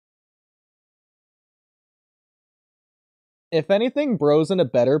If anything, bro's in a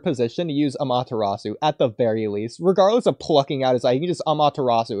better position to use Amaterasu at the very least. Regardless of plucking out his eye, you can just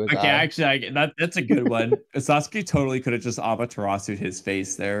Amaterasu his Okay, eye. actually, that's a good one. Sasuke totally could have just Amaterasu his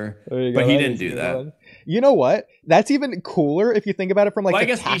face there, There you but go. he That didn't is a do good that. one. You know what? That's even cooler if you think about it from like Well, I the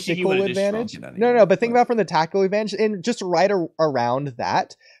guess Ishiki would tactical have just shrunk advantage. it No, no, anyway. no, but think about from the tactical advantage and just right around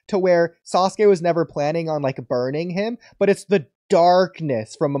that to where Sasuke was never planning on like burning him, but it's the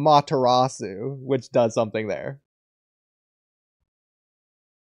darkness from Amaterasu which does something there.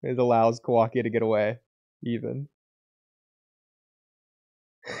 It allows Kawaki to get away. Even.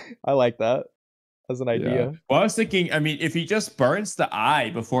 I like that as an Yeah. idea. Well, I was thinking, I mean, if he just burns the eye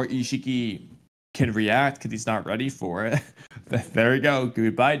before Ishiki can react because he's not ready for it, there we go.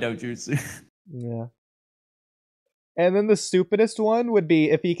 Goodbye, no jutsu. Yeah. And then the stupidest one would be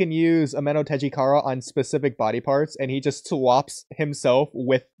if he can use Ameno Tejikara on specific body parts and he just swaps himself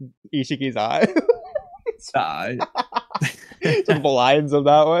with Ishiki's eye. Die. Just blinds him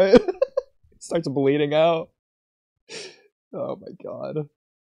that way. Starts bleeding out. Oh my god.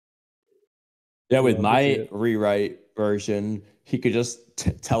 Yeah, with Love to see my it. rewrite version, he could just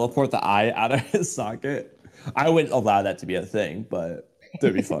teleport the eye out of his socket. I wouldn't allow that to be a thing, but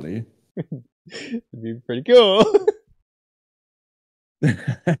that'd be funny. It'd be pretty cool.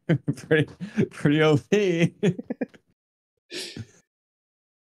 pretty, pretty OP.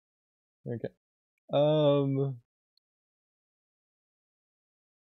 Okay.